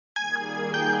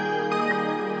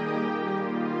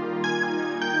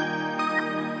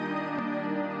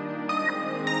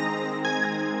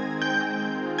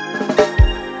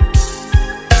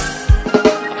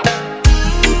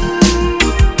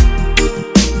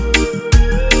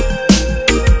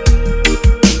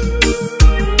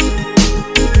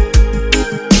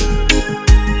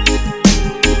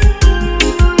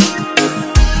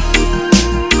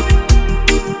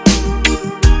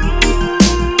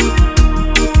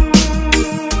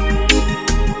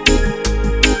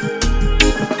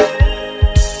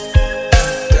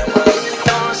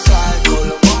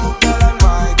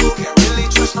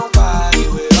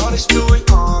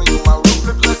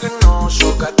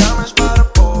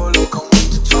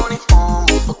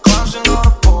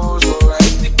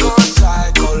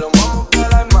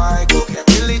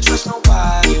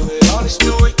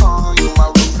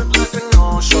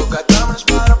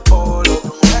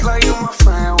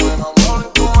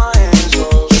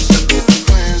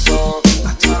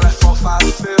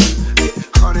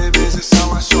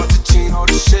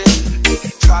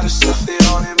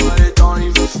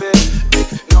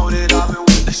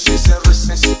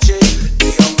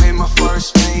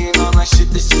like shit,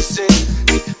 this is it.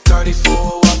 Ay, 34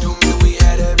 walk through me, we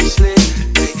had every slip.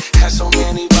 Ay, had so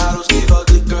many bottles, gave a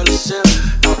good girl a sip.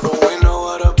 Out the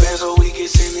window of the Benz so we can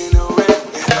sing in the rip.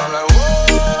 And I'm like, whoa,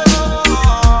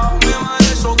 man, my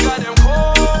head so goddamn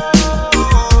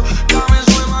cold. Diamonds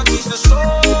with my keys to soul.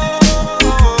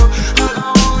 I can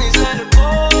always let it go.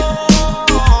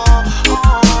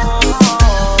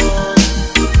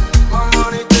 My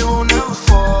money, they will never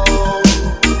fall.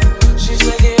 She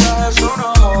said, yeah, I have some to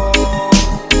hold.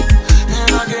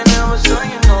 And I can never tell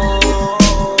you no.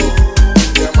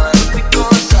 Yeah, my hippie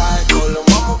going psycho. Lil'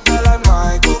 mama bad like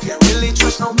Michael. Can't really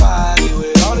trust nobody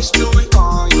with all this jewelry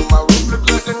on you. My roof look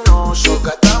like a no-show.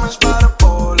 Got diamonds by the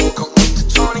polo. Come with the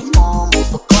 20 more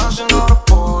for clowns and all the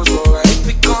pose. Oh, I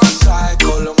hippie going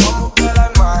psycho. Lil' mama bad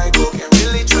like Michael. Can't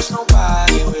really trust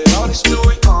nobody with all this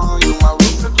jewelry on you. My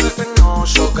roof look like a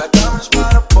no-show. Got diamonds by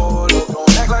the polo.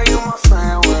 Don't act like you my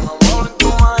friend when I'm rolling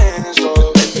through my hands.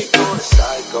 Oh, hippie going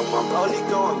psycho. My rollie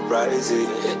going crazy.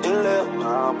 Hitting Lil'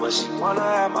 Mama, she wanna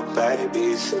have my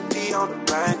baby. 50 on the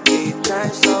banky,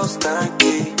 chain so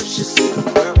stanky. You should see the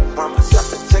whip, promise I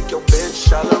can take your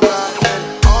bitch. All ride in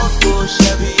old school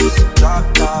Chevy, used to drive